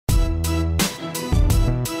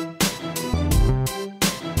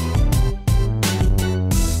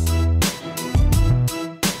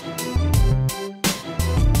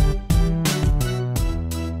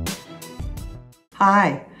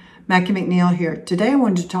Hi, Mackie McNeil here. Today I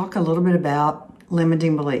wanted to talk a little bit about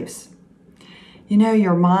limiting beliefs. You know,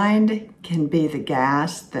 your mind can be the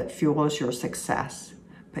gas that fuels your success,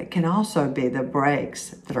 but it can also be the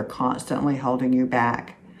brakes that are constantly holding you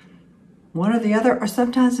back. One or the other, or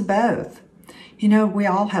sometimes both. You know, we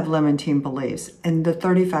all have limiting beliefs. In the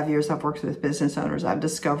 35 years I've worked with business owners, I've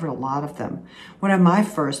discovered a lot of them. One of my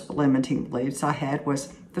first limiting beliefs I had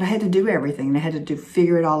was that I had to do everything and I had to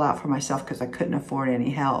figure it all out for myself because I couldn't afford any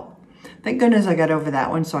help. Thank goodness I got over that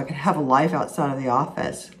one so I could have a life outside of the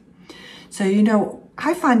office. So, you know,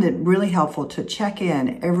 I find it really helpful to check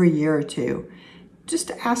in every year or two just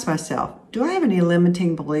to ask myself, do I have any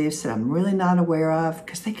limiting beliefs that I'm really not aware of?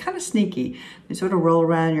 Because they're kind of sneaky. They sort of roll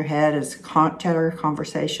around in your head as chatter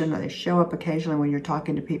conversation, or they show up occasionally when you're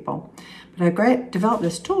talking to people. But I developed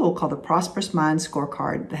this tool called the Prosperous Mind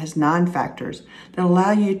Scorecard that has 9 factors that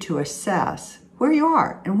allow you to assess where you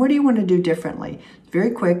are and what do you want to do differently. It's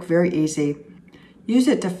very quick, very easy. Use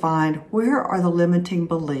it to find where are the limiting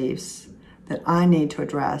beliefs that I need to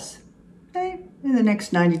address in the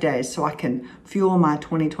next 90 days so I can fuel my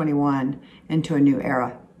 2021 into a new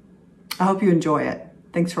era. I hope you enjoy it.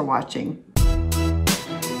 Thanks for watching.